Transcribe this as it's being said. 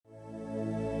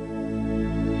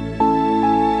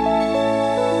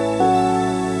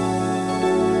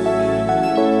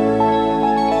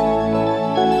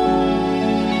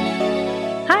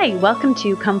Hi, welcome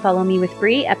to Come Follow Me with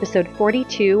Bree, episode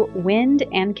 42, Wind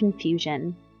and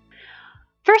Confusion.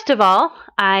 First of all,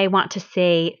 I want to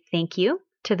say thank you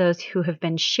to those who have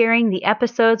been sharing the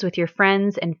episodes with your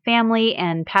friends and family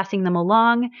and passing them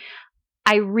along.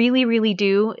 I really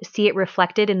do see it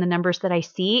reflected in the numbers that I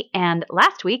see, and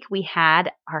last week we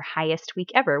had our highest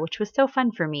week ever, which was so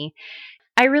fun for me.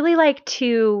 I really like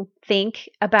to think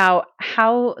about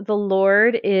how the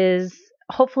Lord is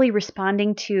hopefully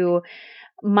responding to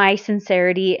my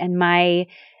sincerity and my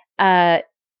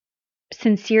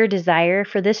sincere desire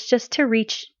for this just to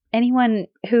reach anyone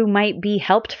who might be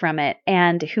helped from it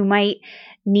and who might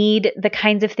need the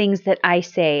kinds of things that I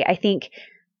say. I think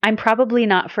I'm probably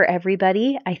not for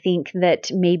everybody. I think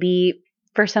that maybe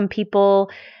for some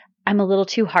people, I'm a little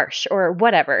too harsh or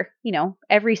whatever. You know,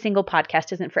 every single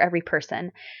podcast isn't for every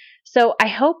person. So I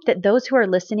hope that those who are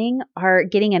listening are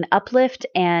getting an uplift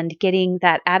and getting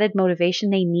that added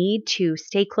motivation they need to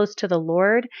stay close to the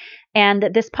Lord, and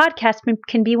that this podcast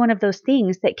can be one of those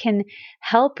things that can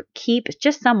help keep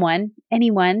just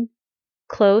anyone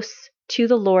close to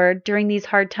the Lord during these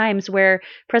hard times where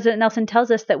President Nelson tells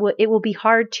us that it will be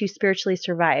hard to spiritually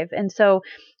survive. And so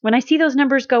when I see those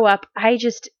numbers go up,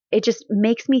 it just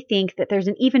makes me think that there's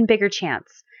an even bigger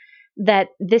chance that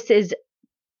this is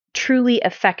truly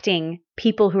affecting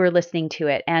people who are listening to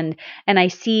it. And I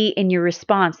see in your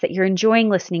response that you're enjoying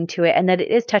listening to it and that it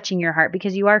is touching your heart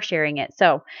because you are sharing it.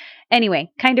 So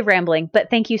anyway, kind of rambling, but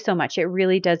thank you so much. It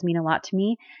really does mean a lot to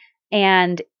me.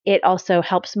 And it also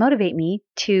helps motivate me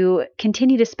to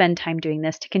continue to spend time doing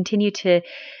this, to continue to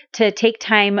take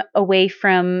time away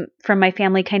from my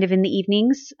family kind of in the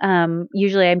evenings.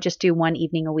 Usually I just do one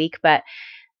evening a week,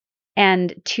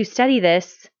 and to study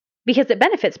this because it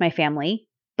benefits my family,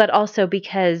 but also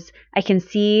because I can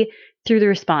see through the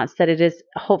response that it is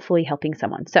hopefully helping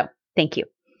someone. So thank you.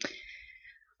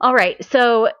 All right.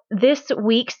 So this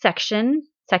week's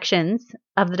sections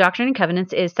of the Doctrine and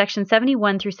Covenants is section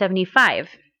 71 through 75.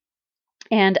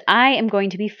 And I am going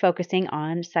to be focusing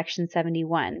on section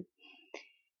 71.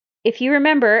 If you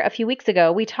remember, a few weeks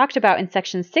ago, we talked about in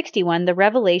section 61 the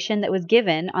revelation that was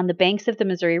given on the banks of the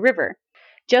Missouri River.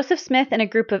 Joseph Smith and a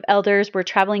group of elders were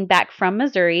traveling back from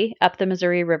Missouri up the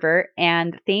Missouri River,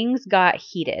 and things got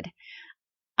heated.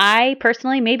 I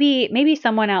personally, maybe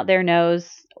someone out there knows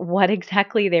what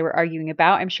exactly they were arguing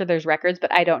about. I'm sure there's records,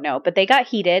 but I don't know. But they got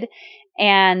heated,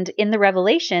 and in the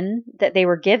revelation that they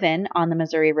were given on the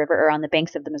Missouri River, or on the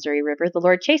banks of the Missouri River, the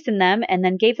Lord chastened them and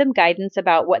then gave them guidance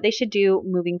about what they should do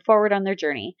moving forward on their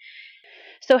journey.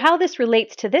 So how this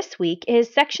relates to this week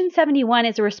is section 71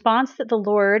 is a response that the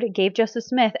Lord gave Joseph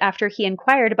Smith after he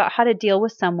inquired about how to deal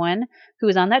with someone who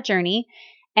was on that journey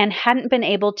and hadn't been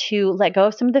able to let go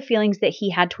of some of the feelings that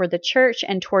he had toward the church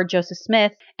and toward Joseph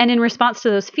Smith. And in response to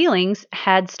those feelings,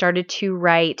 had started to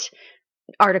write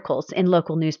articles in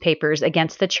local newspapers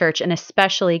against the church, and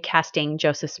especially casting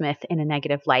Joseph Smith in a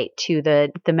negative light to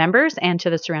the members and to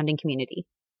the surrounding community.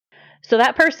 So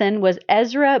that person was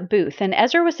Ezra Booth, and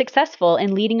Ezra was successful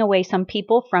in leading away some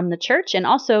people from the church and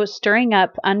also stirring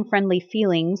up unfriendly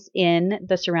feelings in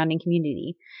the surrounding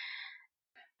community.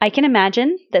 I can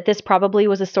imagine that this probably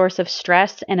was a source of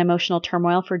stress and emotional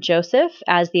turmoil for Joseph,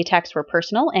 as the attacks were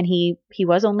personal and he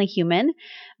was only human.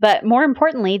 But more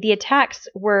importantly, the attacks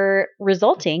were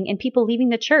resulting in people leaving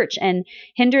the church and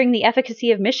hindering the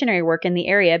efficacy of missionary work in the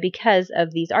area because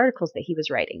of these articles that he was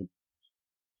writing.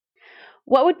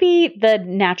 What would be the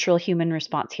natural human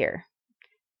response here?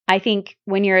 I think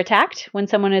when you're attacked, when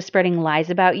someone is spreading lies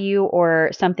about you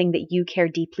or something that you care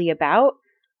deeply about,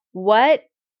 what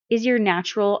is your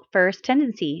natural first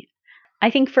tendency?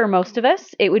 I think for most of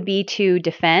us, it would be to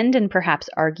defend and perhaps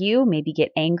argue, maybe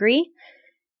get angry.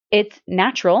 It's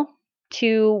natural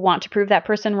to want to prove that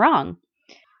person wrong.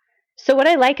 So what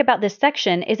I like about this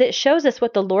section is it shows us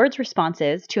what the Lord's response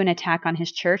is to an attack on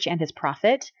his church and his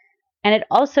prophet. And it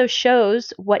also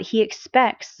shows what he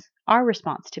expects our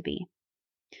response to be.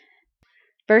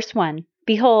 Verse 1,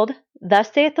 Behold,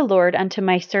 thus saith the Lord unto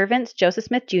my servants Joseph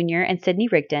Smith Jr. and Sidney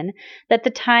Rigdon, that the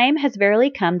time has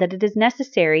verily come that it is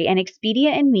necessary and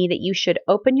expedient in me that you should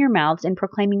open your mouths in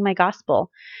proclaiming my gospel,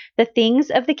 the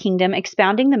things of the kingdom,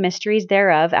 expounding the mysteries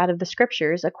thereof out of the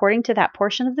Scriptures, according to that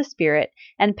portion of the Spirit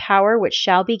and power which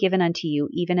shall be given unto you,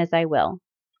 even as I will.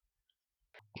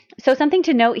 So something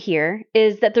to note here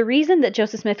is that the reason that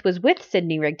Joseph Smith was with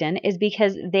Sidney Rigdon is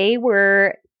because they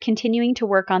were continuing to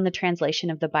work on the translation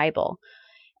of the Bible.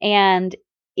 And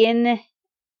in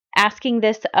asking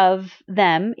this of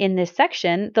them in this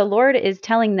section, the Lord is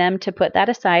telling them to put that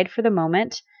aside for the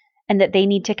moment and that they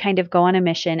need to kind of go on a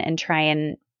mission and try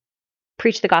and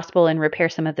preach the gospel and repair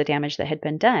some of the damage that had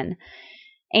been done.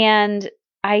 And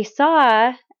I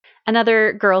saw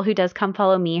another girl who does Come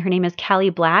Follow Me. Her name is Callie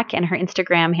Black, and her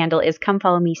Instagram handle is Come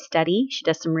Follow Me Study. She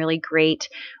does some really great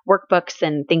workbooks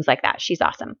and things like that. She's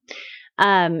awesome.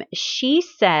 She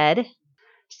said,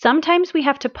 sometimes we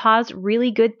have to pause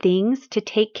really good things to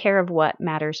take care of what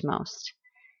matters most.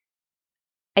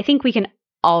 I think we can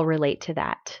all relate to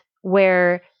that,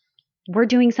 where we're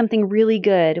doing something really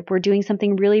good, we're doing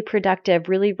something really productive,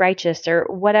 really righteous, or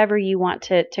whatever you want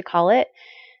to call it,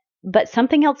 but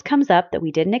something else comes up that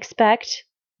we didn't expect,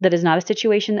 that is not a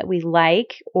situation that we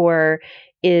like or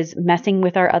is messing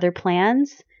with our other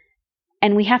plans,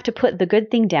 and we have to put the good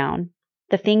thing down,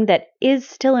 the thing that is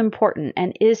still important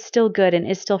and is still good and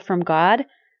is still from God,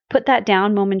 put that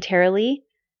down momentarily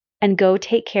and go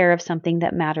take care of something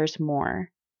that matters more.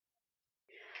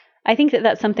 I think that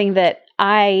that's something that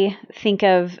I think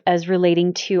of as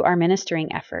relating to our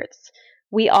ministering efforts.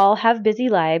 We all have busy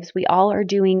lives. We all are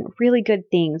doing really good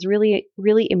things, really,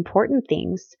 really important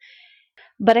things.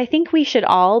 But I think we should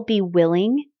all be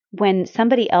willing when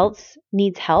somebody else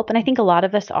needs help, and I think a lot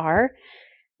of us are,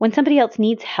 when somebody else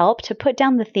needs help, to put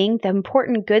down the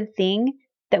important good thing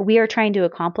that we are trying to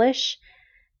accomplish,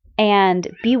 and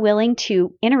be willing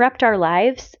to interrupt our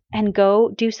lives and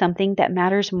go do something that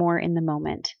matters more in the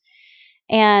moment.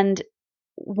 And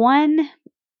one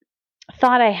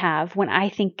thought I have when I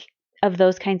think of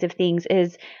those kinds of things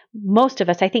is most of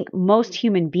us, I think most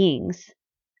human beings,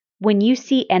 when you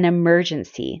see an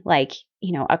emergency, like,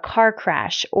 a car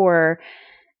crash or,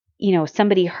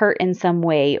 somebody hurt in some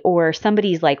way or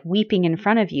somebody's like weeping in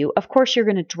front of you, of course you're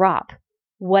going to drop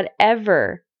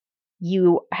whatever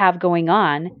you have going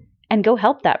on and go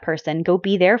help that person, go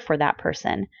be there for that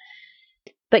person.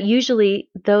 But usually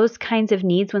those kinds of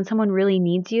needs, when someone really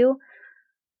needs you,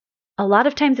 a lot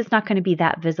of times it's not going to be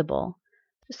that visible.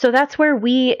 So that's where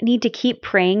we need to keep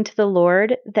praying to the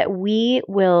Lord that we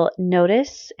will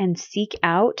notice and seek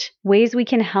out ways we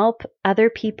can help other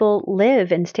people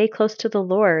live and stay close to the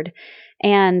Lord.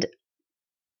 And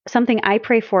something I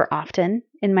pray for often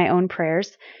in my own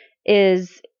prayers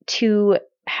is to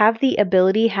have the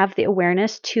ability, have the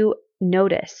awareness to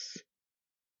notice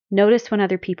when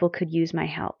other people could use my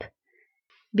help.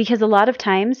 Because a lot of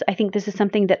times, I think this is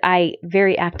something that I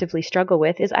very actively struggle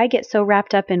with, is I get so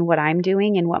wrapped up in what I'm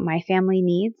doing and what my family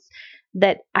needs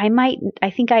that I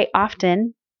think I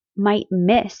often might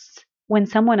miss when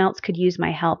someone else could use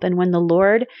my help, and when the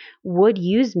Lord would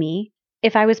use me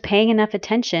if I was paying enough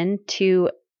attention to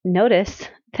notice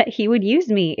that He would use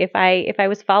me if I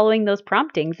was following those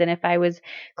promptings, and if I was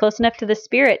close enough to the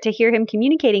Spirit to hear Him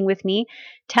communicating with me,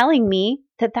 telling me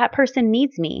that that person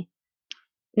needs me.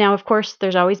 Now, of course,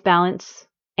 there's always balance,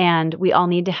 and we all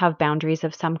need to have boundaries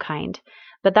of some kind,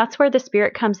 but that's where the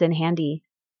Spirit comes in handy.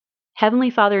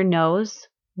 Heavenly Father knows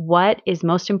what is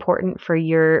most important for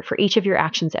each of your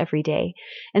actions every day.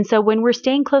 And so when we're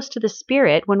staying close to the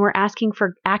Spirit, when we're asking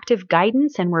for active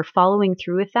guidance and we're following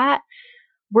through with that,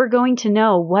 we're going to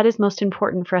know what is most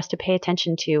important for us to pay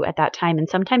attention to at that time. And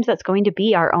sometimes that's going to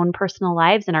be our own personal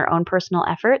lives and our own personal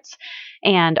efforts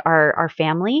and our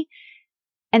family.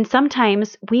 And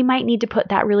sometimes we might need to put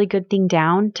that really good thing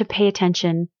down to pay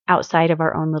attention outside of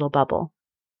our own little bubble.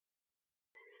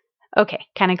 Okay,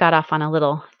 kind of got off on a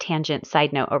little tangent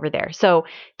side note over there. So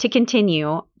to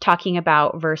continue talking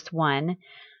about verse 1,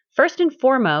 first and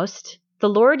foremost, the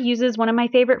Lord uses one of my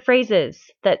favorite phrases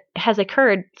that has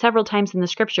occurred several times in the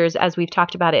scriptures as we've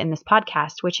talked about it in this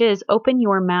podcast, which is open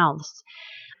your mouths.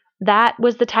 That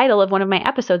was the title of one of my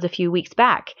episodes a few weeks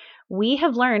back. We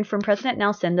have learned from President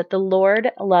Nelson that the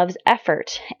Lord loves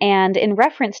effort. And in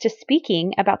reference to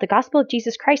speaking about the gospel of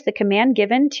Jesus Christ, the command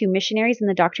given to missionaries in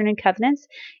the Doctrine and Covenants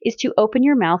is to open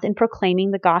your mouth in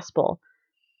proclaiming the gospel.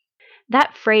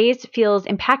 That phrase feels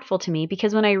impactful to me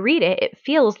because when I read it, it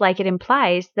feels like it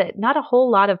implies that not a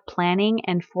whole lot of planning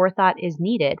and forethought is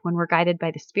needed when we're guided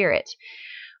by the Spirit.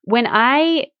 When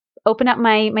I open up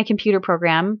my computer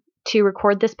program to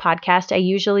record this podcast, I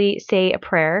usually say a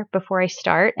prayer before I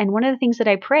start. And one of the things that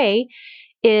I pray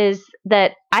is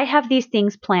that I have these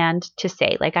things planned to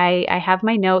say. Like I have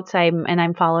my notes, I'm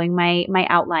following my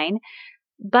outline.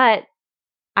 But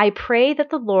I pray that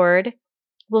the Lord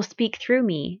will speak through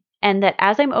me, and that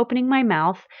as I'm opening my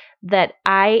mouth, that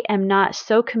I am not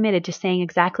so committed to saying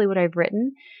exactly what I've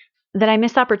written that I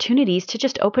miss opportunities to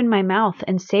just open my mouth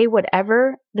and say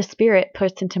whatever the Spirit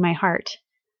puts into my heart.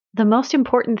 The most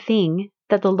important thing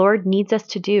that the Lord needs us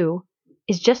to do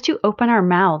is just to open our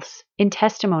mouths in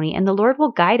testimony, and the Lord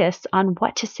will guide us on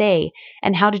what to say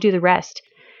and how to do the rest.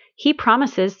 He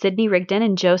promises Sidney Rigdon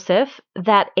and Joseph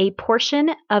that a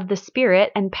portion of the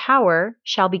Spirit and power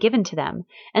shall be given to them.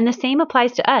 And the same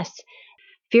applies to us.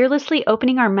 Fearlessly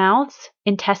opening our mouths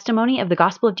in testimony of the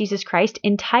gospel of Jesus Christ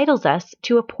entitles us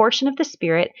to a portion of the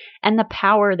Spirit and the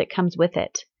power that comes with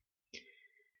it.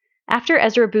 After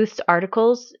Ezra Booth's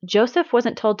articles, Joseph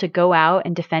wasn't told to go out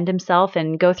and defend himself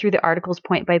and go through the articles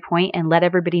point by point and let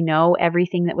everybody know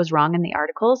everything that was wrong in the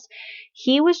articles.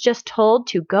 He was just told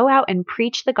to go out and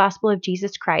preach the gospel of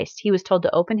Jesus Christ. He was told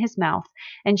to open his mouth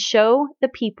and show the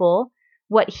people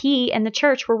what he and the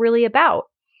church were really about.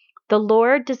 The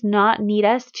Lord does not need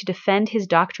us to defend his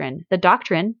doctrine. The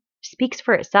doctrine speaks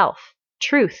for itself.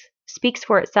 Truth speaks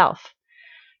for itself.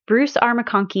 Bruce R.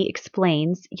 McConkie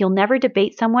explains, you'll never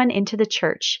debate someone into the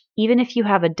church, even if you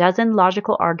have a dozen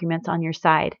logical arguments on your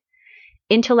side.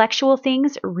 Intellectual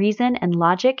things, reason, and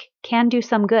logic can do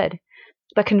some good,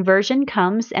 but conversion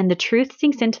comes and the truth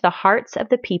sinks into the hearts of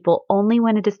the people only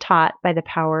when it is taught by the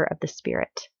power of the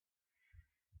Spirit.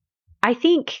 I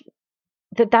think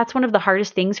that that's one of the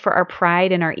hardest things for our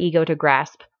pride and our ego to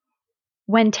grasp.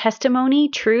 When testimony,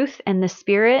 truth, and the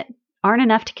Spirit aren't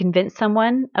enough to convince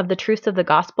someone of the truths of the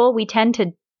gospel, we tend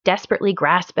to desperately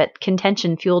grasp at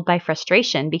contention fueled by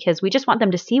frustration because we just want them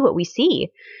to see what we see.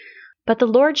 But the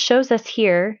Lord shows us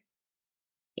here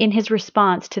in his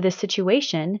response to this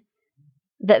situation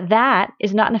that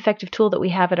is not an effective tool that we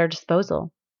have at our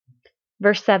disposal.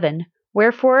 Verse 7,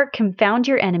 wherefore confound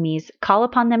your enemies, call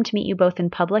upon them to meet you both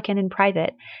in public and in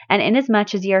private, and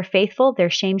inasmuch as ye are faithful, their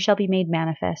shame shall be made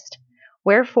manifest.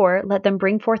 Wherefore, let them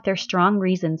bring forth their strong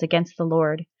reasons against the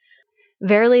Lord.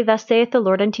 Verily, thus saith the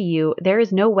Lord unto you, there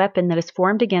is no weapon that is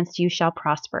formed against you shall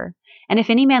prosper. And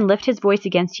if any man lift his voice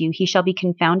against you, he shall be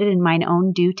confounded in mine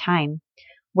own due time.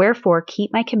 Wherefore,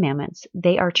 keep my commandments.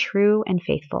 They are true and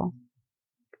faithful.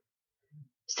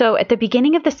 So at the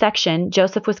beginning of the section,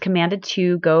 Joseph was commanded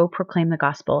to go proclaim the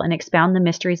gospel and expound the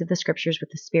mysteries of the scriptures with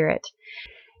the Spirit.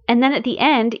 And then at the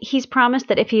end, he's promised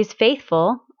that if he is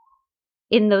faithful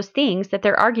in those things, that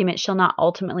their argument shall not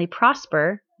ultimately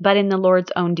prosper, but in the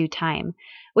Lord's own due time,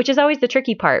 which is always the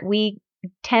tricky part. We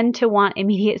tend to want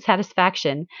immediate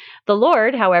satisfaction. The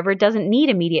Lord, however, doesn't need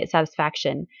immediate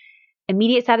satisfaction.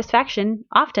 Immediate satisfaction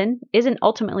often isn't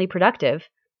ultimately productive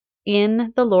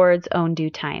in the Lord's own due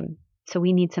time. So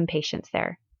we need some patience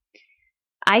there.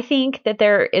 I think that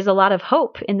there is a lot of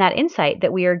hope in that insight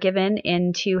that we are given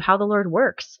into how the Lord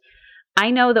works.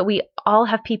 I know that we all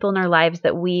have people in our lives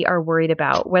that we are worried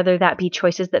about, whether that be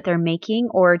choices that they're making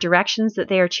or directions that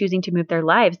they are choosing to move their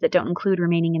lives that don't include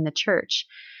remaining in the church.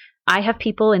 I have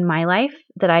people in my life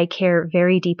that I care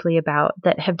very deeply about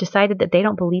that have decided that they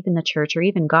don't believe in the church or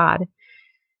even God.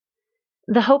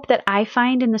 The hope that I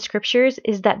find in the scriptures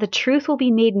is that the truth will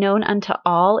be made known unto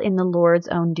all in the Lord's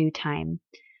own due time.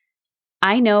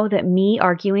 I know that me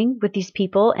arguing with these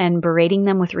people and berating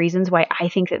them with reasons why I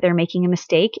think that they're making a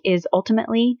mistake is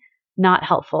ultimately not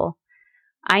helpful.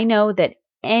 I know that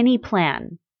any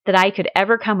plan that I could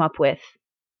ever come up with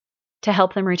to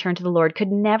help them return to the Lord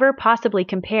could never possibly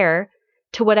compare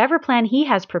to whatever plan He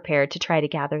has prepared to try to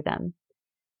gather them.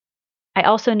 I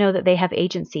also know that they have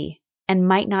agency and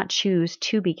might not choose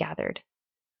to be gathered.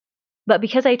 But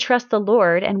because I trust the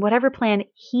Lord and whatever plan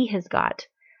He has got,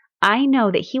 I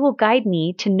know that He will guide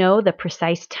me to know the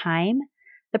precise time,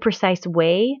 the precise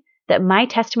way that my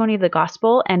testimony of the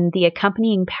gospel and the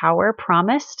accompanying power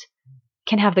promised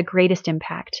can have the greatest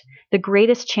impact, the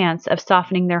greatest chance of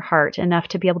softening their heart enough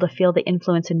to be able to feel the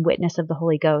influence and witness of the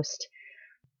Holy Ghost.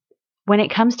 When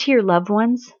it comes to your loved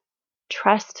ones,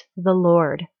 trust the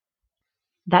Lord.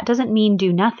 That doesn't mean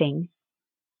do nothing,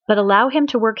 but allow Him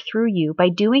to work through you by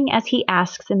doing as He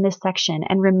asks in this section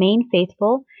and remain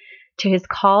faithful to His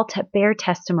call to bear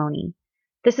testimony.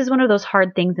 This is one of those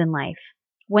hard things in life.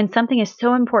 When something is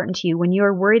so important to you, when you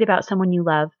are worried about someone you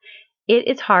love, it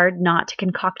is hard not to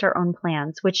concoct our own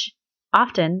plans, which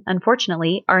often,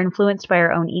 unfortunately, are influenced by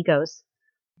our own egos.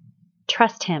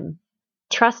 Trust Him.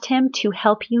 Trust Him to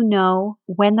help you know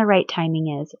when the right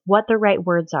timing is, what the right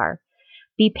words are.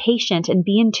 Be patient and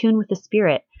be in tune with the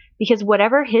Spirit, because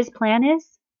whatever His plan is,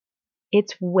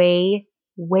 it's way,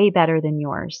 way better than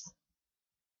yours.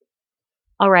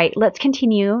 All right, let's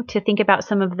continue to think about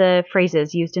some of the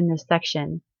phrases used in this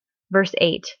section. Verse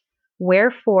 8,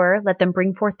 wherefore let them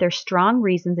bring forth their strong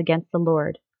reasons against the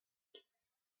Lord.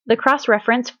 The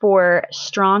cross-reference for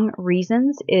strong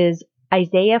reasons is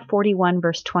Isaiah 41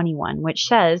 verse 21, which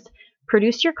says,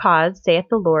 produce your cause, saith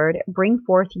the Lord, bring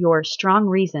forth your strong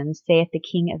reasons, saith the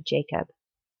King of Jacob.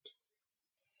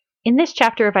 In this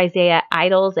chapter of Isaiah,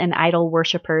 idols and idol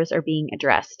worshippers are being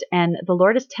addressed, and the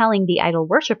Lord is telling the idol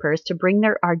worshippers to bring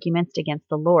their arguments against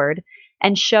the Lord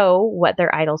and show what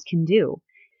their idols can do.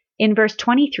 In verse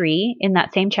 23, in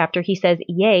that same chapter, He says,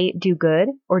 yea, do good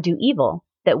or do evil.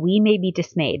 that we may be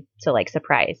dismayed. So like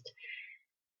surprised.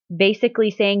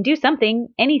 Basically saying, do something,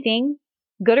 anything,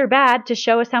 good or bad, to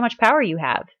show us how much power you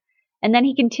have. And then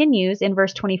he continues in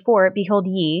verse 24, behold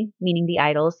ye, meaning the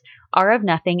idols, are of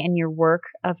nothing and your work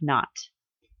of naught.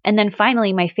 And then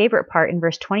finally, my favorite part in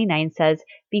verse 29 says,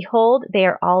 behold, they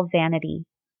are all vanity.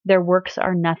 Their works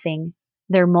are nothing.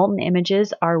 Their molten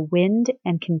images are wind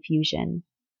and confusion.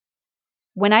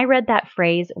 When I read that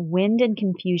phrase, wind and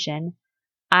confusion,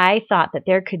 I thought that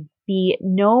there could be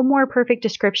no more perfect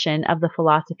description of the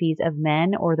philosophies of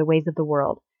men or the ways of the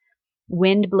world.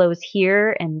 Wind blows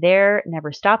here and there,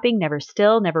 never stopping, never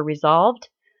still, never resolved.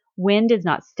 Wind is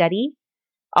not steady,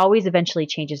 always eventually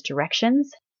changes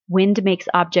directions. Wind makes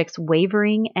objects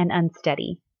wavering and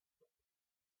unsteady.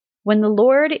 When the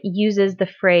Lord uses the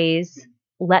phrase,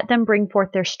 let them bring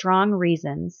forth their strong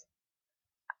reasons,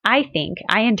 I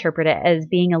interpret it as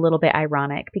being a little bit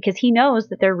ironic because he knows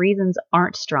that their reasons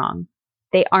aren't strong.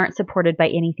 They aren't supported by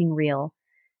anything real.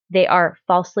 They are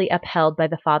falsely upheld by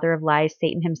the father of lies,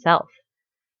 Satan himself.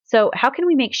 So how can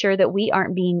we make sure that we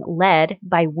aren't being led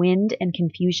by wind and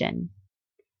confusion?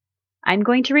 I'm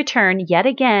going to return yet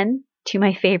again to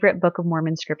my favorite Book of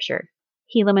Mormon scripture,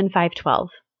 Helaman 5:12.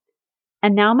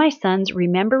 And now, my sons,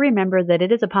 remember that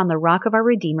it is upon the rock of our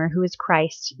Redeemer, who is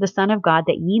Christ, the Son of God,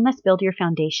 that ye must build your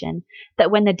foundation,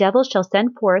 that when the devil shall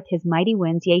send forth his mighty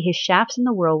winds, yea, his shafts in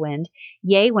the whirlwind,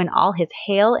 yea, when all his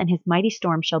hail and his mighty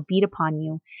storm shall beat upon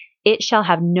you, it shall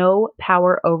have no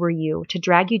power over you, to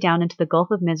drag you down into the gulf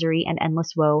of misery and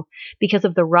endless woe, because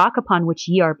of the rock upon which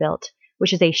ye are built,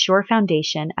 which is a sure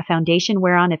foundation, a foundation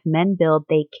whereon if men build,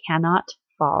 they cannot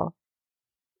fall.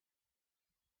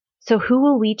 So who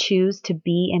will we choose to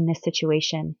be in this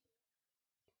situation?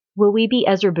 Will we be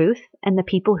Ezra Booth and the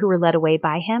people who were led away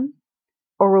by him?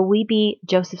 Or will we be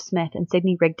Joseph Smith and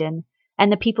Sidney Rigdon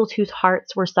and the people whose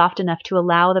hearts were soft enough to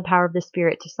allow the power of the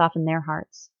Spirit to soften their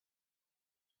hearts?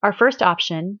 Our first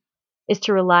option is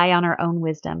to rely on our own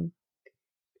wisdom.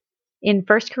 In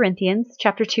 1 Corinthians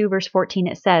chapter 2, verse 14,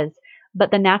 it says,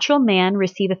 but the natural man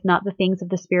receiveth not the things of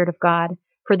the Spirit of God,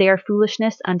 for they are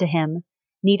foolishness unto him.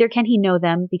 Neither can he know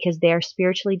them, because they are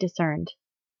spiritually discerned.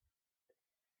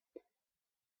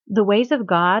 The ways of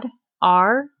God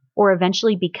are, or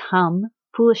eventually become,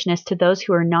 foolishness to those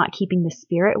who are not keeping the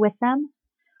Spirit with them.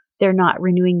 They're not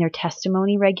renewing their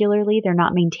testimony regularly. They're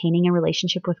not maintaining a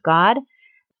relationship with God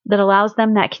that allows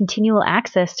them that continual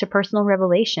access to personal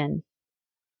revelation.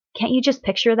 Can't you just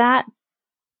picture that?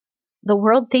 The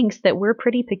world thinks that we're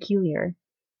pretty peculiar,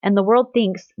 and the world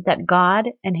thinks that God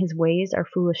and his ways are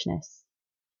foolishness.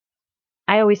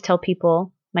 I always tell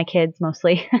people, my kids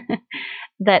mostly,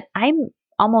 that I'm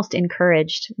almost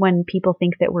encouraged when people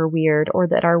think that we're weird or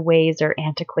that our ways are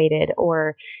antiquated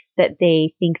or that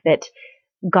they think that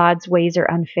God's ways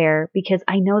are unfair, because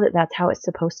I know that that's how it's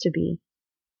supposed to be.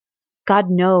 God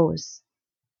knows,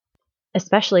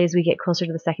 especially as we get closer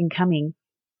to the second coming,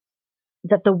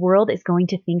 that the world is going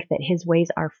to think that his ways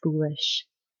are foolish.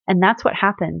 And that's what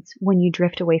happens when you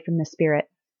drift away from the Spirit.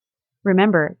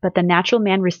 Remember, but the natural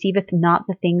man receiveth not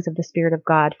the things of the Spirit of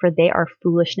God, for they are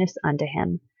foolishness unto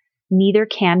him. Neither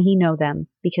can he know them,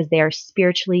 because they are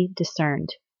spiritually discerned.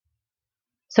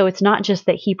 So it's not just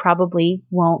that he probably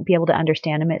won't be able to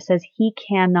understand them. It says he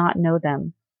cannot know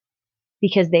them,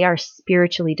 because they are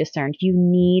spiritually discerned. You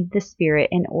need the Spirit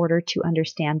in order to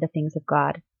understand the things of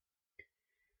God.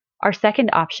 Our second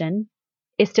option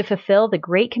is to fulfill the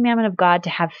great commandment of God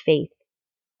to have faith.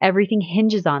 Everything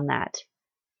hinges on that.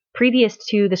 Previous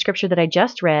to the scripture that I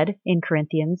just read in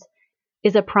Corinthians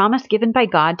is a promise given by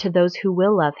God to those who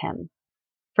will love him.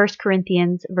 1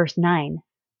 Corinthians verse 9.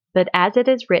 But as it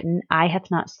is written, eye hath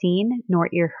not seen, nor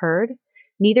ear heard,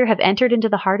 neither have entered into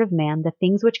the heart of man the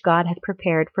things which God hath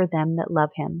prepared for them that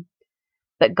love him.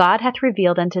 But God hath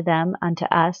revealed unto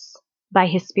us by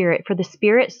his Spirit, for the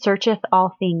Spirit searcheth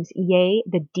all things, yea,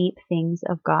 the deep things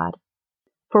of God.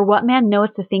 For what man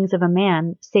knoweth the things of a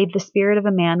man, save the spirit of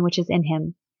a man which is in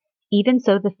him? Even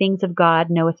so the things of God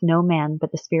knoweth no man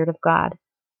but the Spirit of God.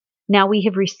 Now we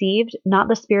have received not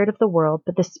the spirit of the world,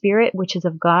 but the Spirit which is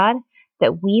of God,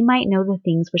 that we might know the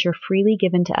things which are freely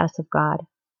given to us of God.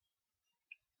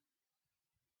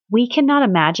 We cannot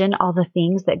imagine all the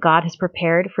things that God has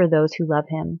prepared for those who love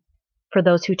him, for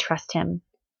those who trust him,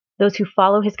 those who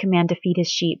follow his command to feed his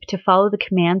sheep, to follow the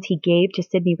commands he gave to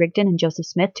Sidney Rigdon and Joseph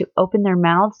Smith to open their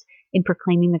mouths in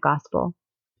proclaiming the gospel.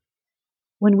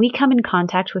 When we come in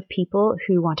contact with people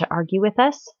who want to argue with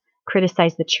us,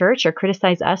 criticize the church, or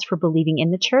criticize us for believing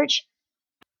in the church,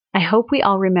 I hope we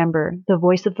all remember the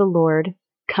voice of the Lord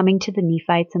coming to the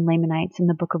Nephites and Lamanites in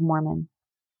the Book of Mormon.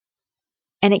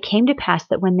 And it came to pass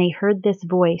that when they heard this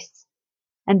voice,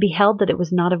 and beheld that it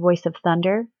was not a voice of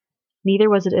thunder, neither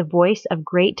was it a voice of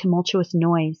great tumultuous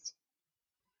noise.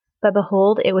 But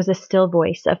behold, it was a still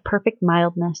voice of perfect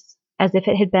mildness, as if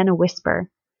it had been a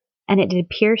whisper, and it did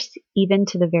pierce even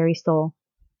to the very soul.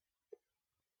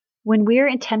 When we are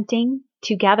attempting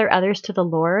to gather others to the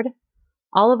Lord,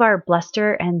 all of our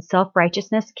bluster and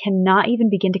self-righteousness cannot even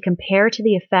begin to compare to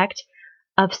the effect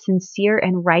of sincere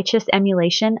and righteous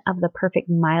emulation of the perfect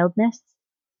mildness,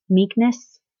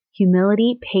 meekness,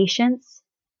 humility, patience,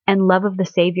 and love of the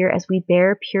Savior as we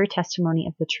bear pure testimony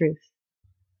of the truth.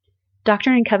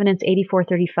 Doctrine and Covenants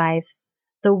 84:35.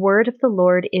 The word of the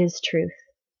Lord is truth,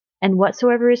 and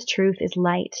whatsoever is truth is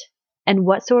light, and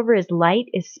whatsoever is light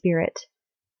is spirit,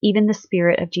 even the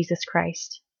Spirit of Jesus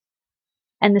Christ.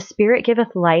 And the Spirit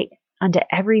giveth light unto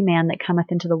every man that cometh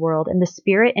into the world, and the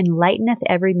Spirit enlighteneth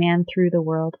every man through the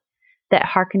world, that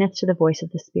hearkeneth to the voice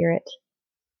of the Spirit.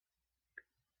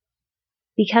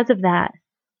 Because of that,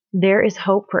 there is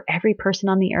hope for every person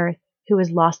on the earth who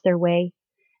has lost their way,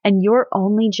 and your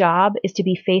only job is to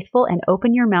be faithful and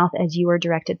open your mouth as you are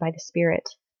directed by the Spirit.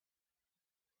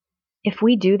 If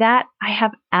we do that, I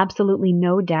have absolutely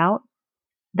no doubt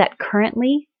that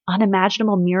currently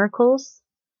unimaginable miracles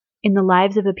in the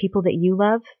lives of the people that you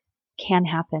love can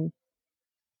happen.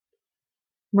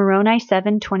 Moroni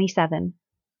 7:27.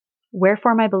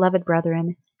 Wherefore, my beloved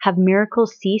brethren, have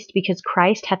miracles ceased because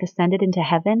Christ hath ascended into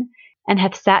heaven, and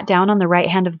hath sat down on the right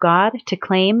hand of God, to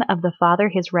claim of the Father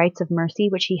his rights of mercy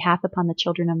which he hath upon the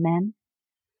children of men?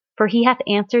 For he hath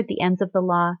answered the ends of the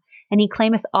law, and he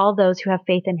claimeth all those who have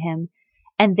faith in him,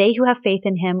 and they who have faith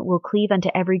in him will cleave unto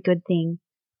every good thing.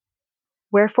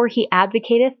 Wherefore he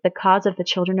advocateth the cause of the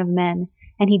children of men,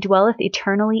 and he dwelleth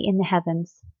eternally in the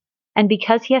heavens. And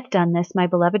because he hath done this, my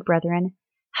beloved brethren,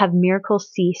 have miracles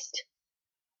ceased?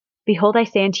 Behold, I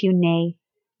say unto you, nay,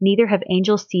 neither have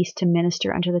angels ceased to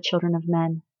minister unto the children of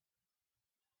men.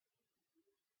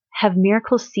 Have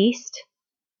miracles ceased?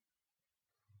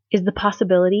 Is the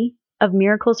possibility of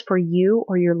miracles for you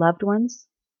or your loved ones,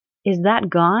 is that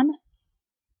gone?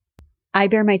 I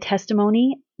bear my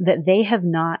testimony that they have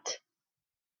not.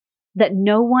 That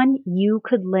no one you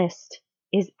could list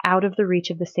is out of the reach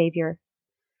of the Savior,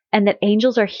 and that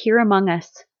angels are here among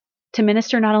us to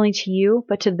minister not only to you,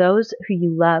 but to those who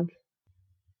you love,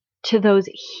 to those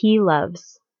he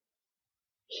loves.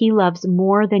 He loves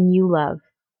more than you love,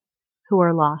 who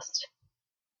are lost.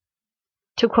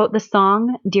 To quote the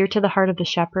song, dear to the heart of the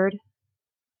shepherd,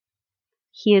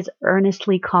 he is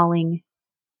earnestly calling,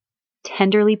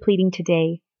 tenderly pleading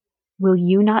today, will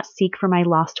you not seek for my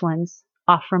lost ones,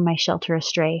 off from my shelter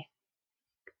astray?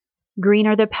 Green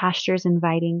are the pastures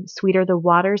inviting, sweet are the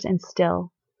waters and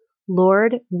still.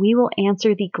 Lord, we will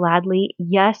answer thee gladly,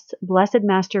 yes, blessed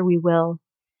Master, we will.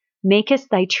 Make us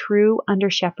thy true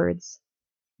under-shepherds.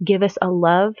 Give us a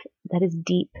love that is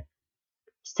deep.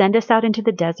 Send us out into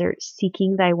the desert,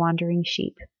 seeking thy wandering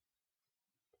sheep.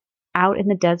 Out in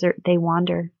the desert they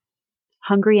wander,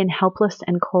 hungry and helpless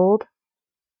and cold.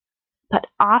 But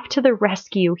off to the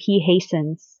rescue he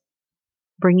hastens,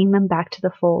 bringing them back to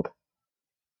the fold.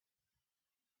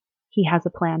 He has a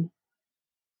plan,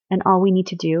 and all we need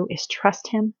to do is trust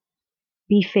him,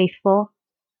 be faithful,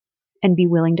 and be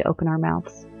willing to open our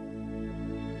mouths.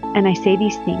 And I say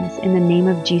these things in the name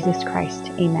of Jesus Christ.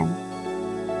 Amen.